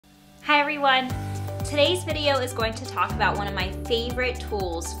Hi everyone! Today's video is going to talk about one of my favorite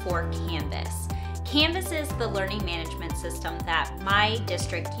tools for Canvas. Canvas is the learning management system that my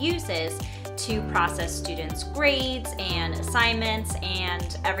district uses to process students' grades and assignments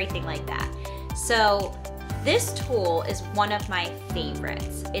and everything like that. So this tool is one of my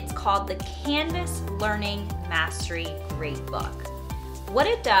favorites. It's called the Canvas Learning Mastery Gradebook. What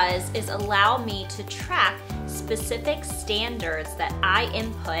it does is allow me to track specific standards that I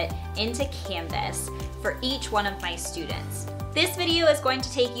input into Canvas for each one of my students. This video is going to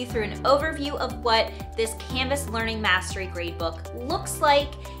take you through an overview of what this Canvas Learning Mastery Gradebook looks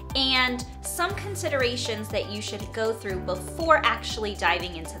like and some considerations that you should go through before actually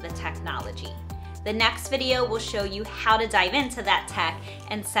diving into the technology. The next video will show you how to dive into that tech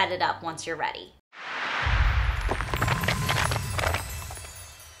and set it up once you're ready.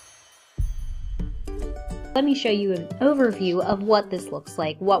 Let me show you an overview of what this looks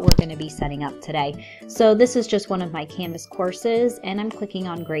like, what we're going to be setting up today. So this is just one of my Canvas courses and I'm clicking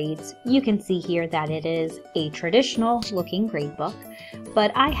on grades. You can see here that it is a traditional looking gradebook,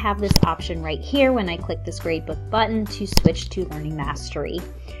 but I have this option right here when I click this gradebook button to switch to Learning Mastery.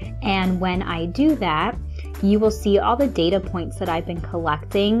 And when I do that, you will see all the data points that I've been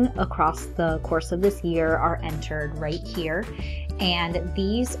collecting across the course of this year are entered right here. And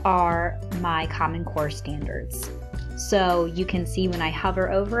these are my Common Core standards. So you can see when I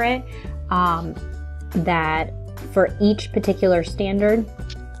hover over it that for each particular standard,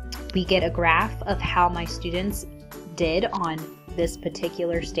 we get a graph of how my students did on this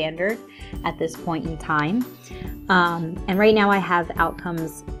particular standard at this point in time. And right now I have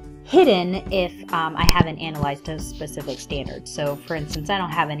outcomes hidden if I haven't analyzed those specific standards. So for instance, I don't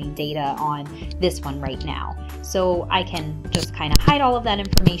have any data on this one right now. So I can just kind of hide all of that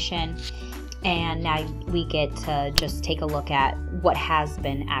information, and now we get to just take a look at what has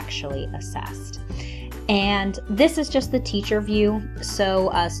been actually assessed. And this is just the teacher view, so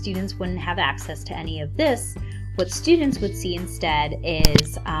students wouldn't have access to any of this. What students would see instead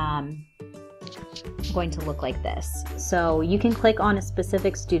is going to look like this. So you can click on a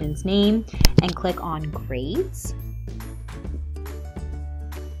specific student's name and click on grades.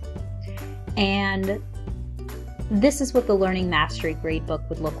 And this is what the Learning Mastery Gradebook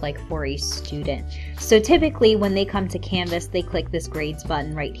would look like for a student. So typically when they come to Canvas, they click this grades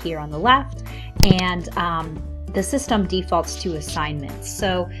button right here on the left, and the system defaults to assignments.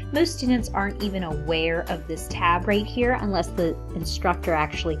 So most students aren't even aware of this tab right here unless the instructor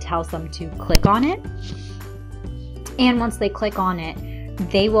actually tells them to click on it. And once they click on it,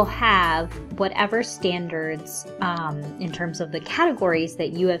 they will have whatever standards in terms of the categories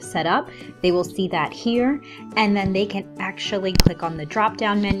that you have set up. They will see that here, and then they can actually click on the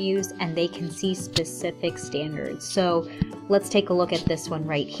drop-down menus and they can see specific standards. So let's take a look at this one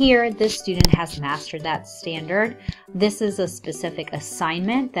right here. This student has mastered that standard. This is a specific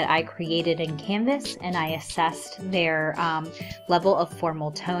assignment that I created in Canvas, and I assessed their level of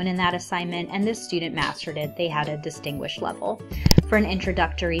formal tone in that assignment, and this student mastered it. They had a distinguished level. For an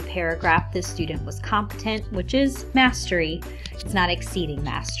introductory paragraph, this student was competent, which is mastery. It's not exceeding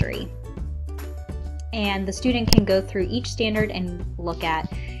mastery. And the student can go through each standard and look at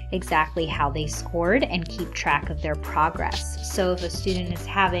exactly how they scored and keep track of their progress. So if a student is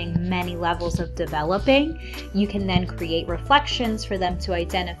having many levels of developing, you can then create reflections for them to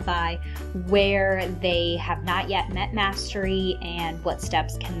identify where they have not yet met mastery and what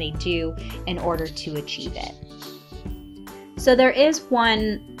steps can they do in order to achieve it. So there is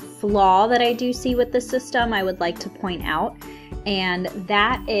one flaw that I do see with the system I would like to point out, and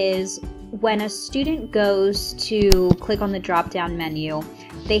that is when a student goes to click on the drop-down menu,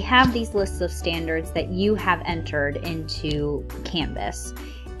 they have these lists of standards that you have entered into Canvas.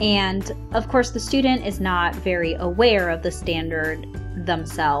 And of course, the student is not very aware of the standard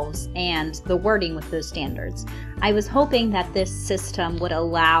themselves and the wording with those standards. I was hoping that this system would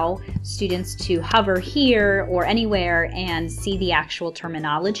allow students to hover here or anywhere and see the actual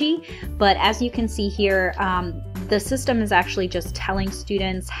terminology, but as you can see here, the system is actually just telling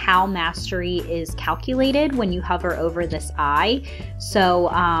students how mastery is calculated when you hover over this eye. So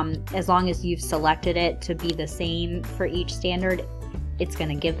as long as you've selected it to be the same for each standard, it's going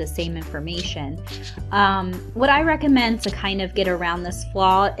to give the same information. What I recommend to kind of get around this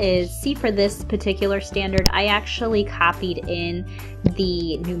flaw is, see, for this particular standard, I actually copied in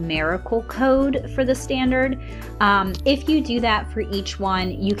the numerical code for the standard. If you do that for each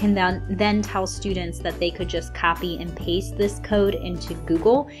one, you can then tell students that they could just copy and paste this code into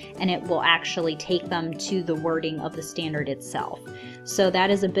Google, and it will actually take them to the wording of the standard itself. So that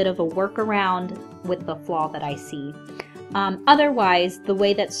is a bit of a workaround with the flaw that I see. Otherwise, the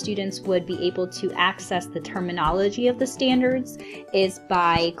way that students would be able to access the terminology of the standards is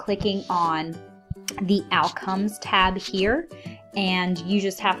by clicking on the Outcomes tab here, and you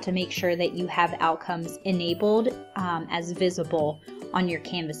just have to make sure that you have Outcomes enabled as visible on your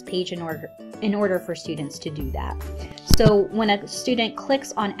Canvas page in order for students to do that. So when a student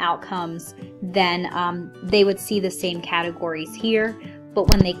clicks on Outcomes, then they would see the same categories here, but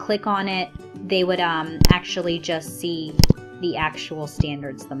when they click on it, they would actually just see the actual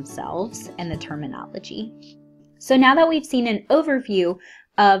standards themselves and the terminology. So now that we've seen an overview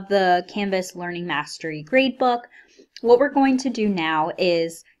of the Canvas Learning Mastery Gradebook, what we're going to do now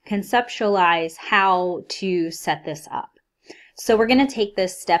is conceptualize how to set this up. So we're going to take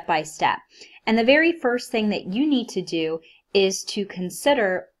this step by step. And the very first thing that you need to do is to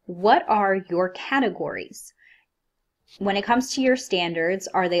consider, what are your categories? When it comes to your standards,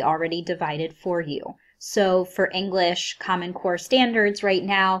 are they already divided for you? So for English Common Core standards right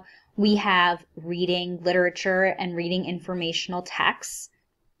now, we have reading literature and reading informational texts.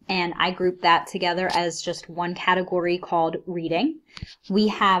 And I group that together as just one category called reading. We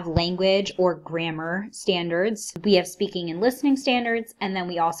have language or grammar standards. We have speaking and listening standards, and then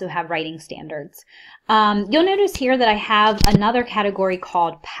we also have writing standards. You'll notice here that I have another category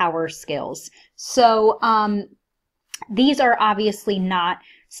called power skills. So these are obviously not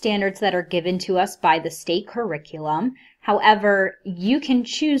standards that are given to us by the state curriculum. However, you can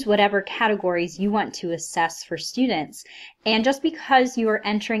choose whatever categories you want to assess for students. And just because you are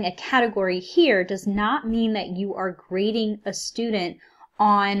entering a category here does not mean that you are grading a student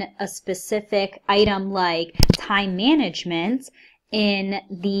on a specific item like time management in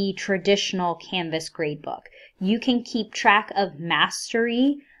the traditional Canvas gradebook. You can keep track of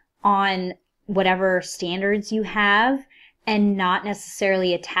mastery on whatever standards you have and not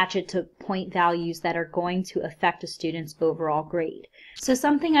necessarily attach it to point values that are going to affect a student's overall grade. So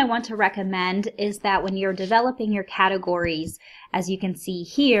something I want to recommend is that when you're developing your categories, as you can see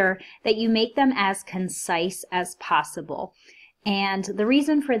here, that you make them as concise as possible. And the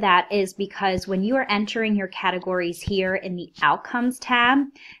reason for that is because when you are entering your categories here in the Outcomes tab,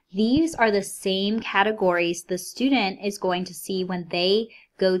 these are the same categories the student is going to see when they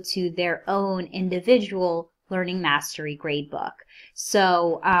go to their own individual Learning Mastery Gradebook.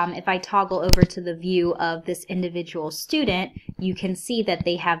 So if I toggle over to the view of this individual student, you can see that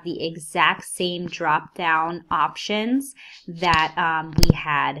they have the exact same drop-down options that we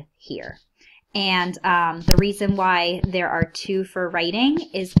had here. And the reason why there are two for writing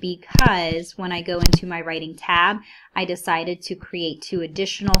is because when I go into my writing tab, I decided to create two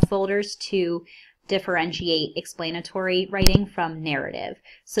additional folders to differentiate explanatory writing from narrative.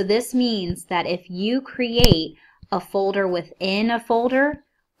 So this means that if you create a folder within a folder,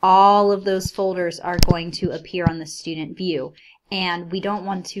 all of those folders are going to appear on the student view. And we don't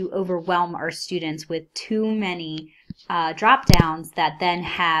want to overwhelm our students with too many drop downs that then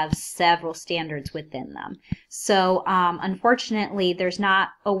have several standards within them. So unfortunately, there's not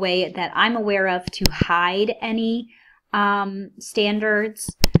a way that I'm aware of to hide any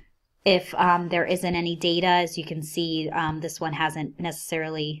standards. If there isn't any data, as you can see, this one hasn't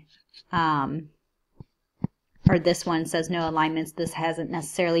necessarily, or this one says no alignments. This hasn't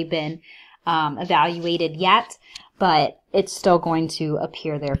necessarily been evaluated yet, but it's still going to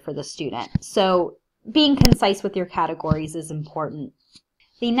appear there for the student. So being concise with your categories is important.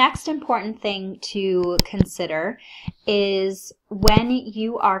 The next important thing to consider is when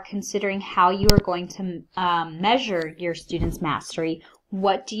you are considering how you are going to measure your students' mastery,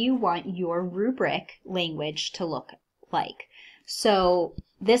 what do you want your rubric language to look like? So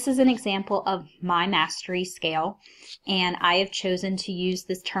this is an example of my mastery scale, and I have chosen to use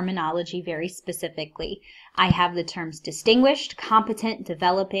this terminology very specifically. I have the terms distinguished, competent,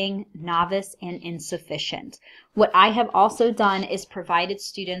 developing, novice, and insufficient. What I have also done is provided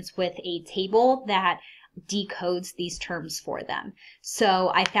students with a table that decodes these terms for them.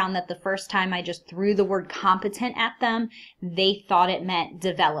 So I found that the first time I just threw the word competent at them, they thought it meant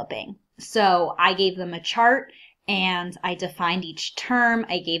developing. So I gave them a chart and I defined each term.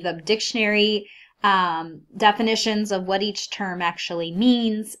 I gave them dictionary definitions of what each term actually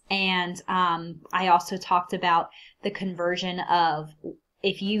means. And I also talked about the conversion of,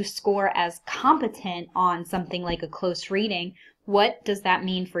 if you score as competent on something like a close reading, what does that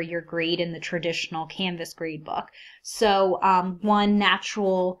mean for your grade in the traditional Canvas gradebook? So one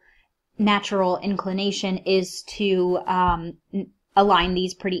natural inclination is to align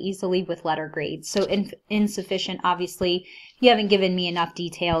these pretty easily with letter grades. So insufficient, obviously, you haven't given me enough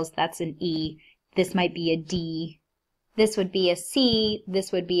details. That's an E. This might be a D. This would be a C.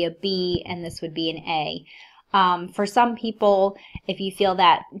 This would be a B. And this would be an A. For some people, if you feel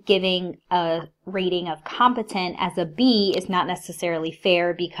that giving a rating of competent as a B is not necessarily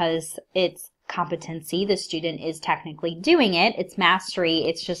fair because it's competency, the student is technically doing it, it's mastery,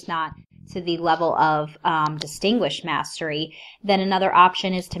 it's just not to the level of distinguished mastery, then another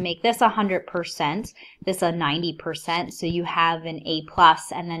option is to make this 100%, this a 90%, so you have an A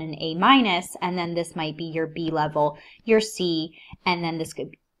plus and then an A minus, and then this might be your B level, your C, and then this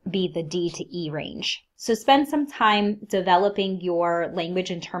could be the D to E range. So spend some time developing your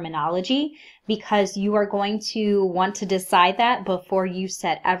language and terminology because you are going to want to decide that before you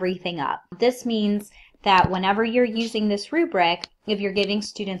set everything up. This means that whenever you're using this rubric, if you're giving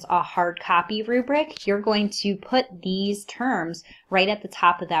students a hard copy rubric, you're going to put these terms right at the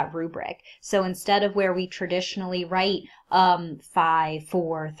top of that rubric. So instead of where we traditionally write 5,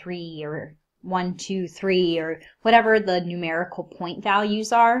 4, 3, or 1, 2, 3, or whatever the numerical point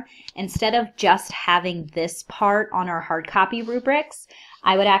values are, instead of just having this part on our hard copy rubrics,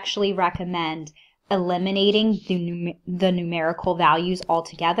 I would actually recommend eliminating the numerical values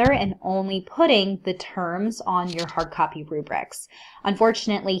altogether and only putting the terms on your hard copy rubrics.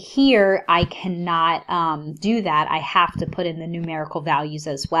 Unfortunately, here I cannot do that. I have to put in the numerical values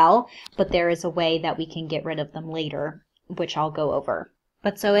as well, but there is a way that we can get rid of them later, which I'll go over.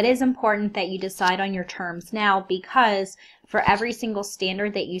 But so it is important that you decide on your terms now, because for every single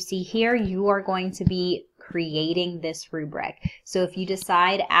standard that you see here, you are going to be creating this rubric. So if you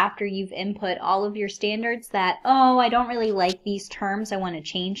decide after you've input all of your standards that, oh, I don't really like these terms, I want to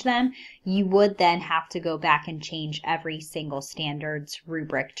change them, you would then have to go back and change every single standard's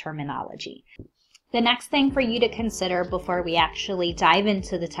rubric terminology. The next thing for you to consider before we actually dive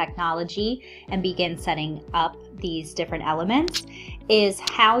into the technology and begin setting up these different elements is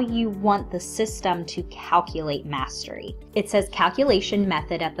how you want the system to calculate mastery. It says calculation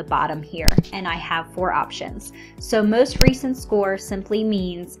method at the bottom here, and I have 4 options. So most recent score simply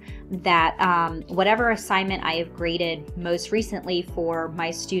means that whatever assignment I have graded most recently for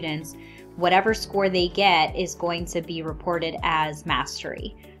my students, whatever score they get is going to be reported as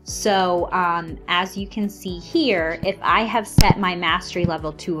mastery. So as you can see here, if I have set my mastery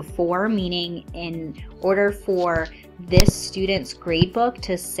level to a 4, meaning in order for this student's gradebook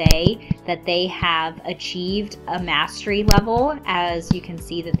to say that they have achieved a mastery level, as you can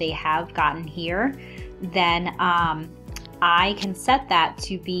see that they have gotten here, then I can set that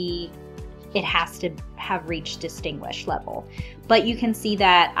to be, it has to have reached distinguished level. But you can see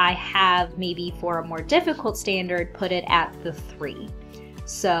that I have maybe for a more difficult standard put it at the 3.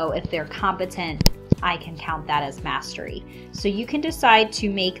 So if they're competent, I can count that as mastery. So you can decide to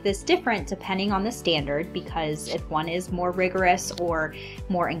make this different depending on the standard, because if one is more rigorous or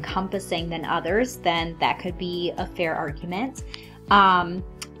more encompassing than others, then that could be a fair argument.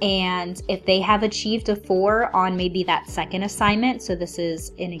 And if they have achieved a 4 on maybe that second assignment, so this is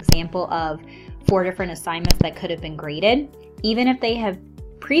an example of 4 different assignments that could have been graded, even if they have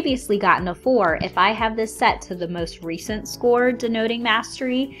previously gotten a 4, if I have this set to the most recent score denoting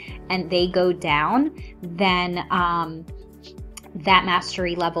mastery and they go down, then that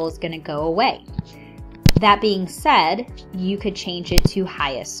mastery level is going to go away. That being said, you could change it to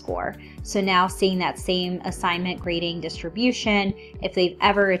highest score. So now seeing that same assignment grading distribution, if they've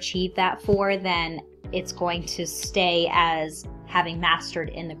ever achieved that 4, then it's going to stay as having mastered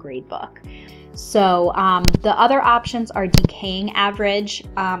in the gradebook. So the other options are decaying average.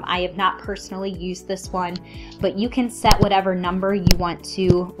 I have not personally used this one, but you can set whatever number you want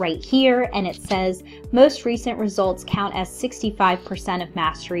to right here, and it says most recent results count as 65% of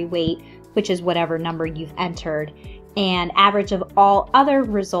mastery weight, which is whatever number you've entered, and average of all other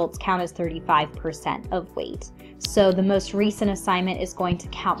results count as 35% of weight. So the most recent assignment is going to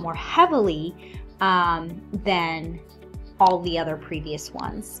count more heavily than all the other previous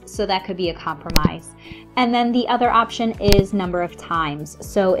ones. So that could be a compromise. And then the other option is number of times.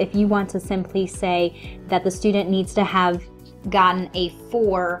 So if you want to simply say that the student needs to have gotten a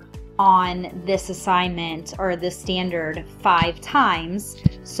 4 on this assignment or this standard 5 times,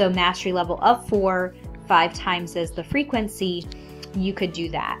 so mastery level of 4, 5 times as the frequency, you could do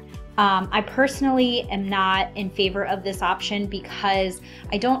that. I personally am not in favor of this option because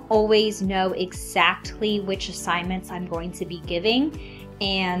I don't always know exactly which assignments I'm going to be giving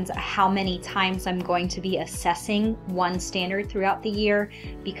and how many times I'm going to be assessing one standard throughout the year,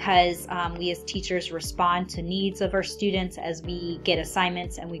 because we as teachers respond to needs of our students as we get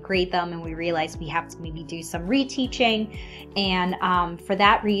assignments and we grade them and we realize we have to maybe do some reteaching. And for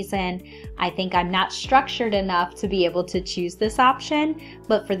that reason, I think I'm not structured enough to be able to choose this option,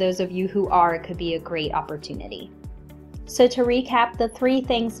 but for those of you who are, it could be a great opportunity. So to recap, the 3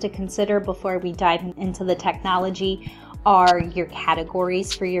 things to consider before we dive into the technology are your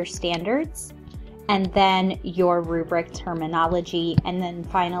categories for your standards, and then your rubric terminology, and then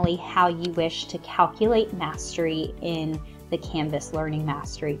finally how you wish to calculate mastery in the Canvas Learning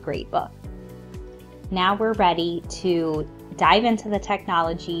Mastery Gradebook. Now we're ready to dive into the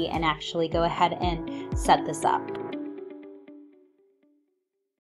technology and actually go ahead and set this up.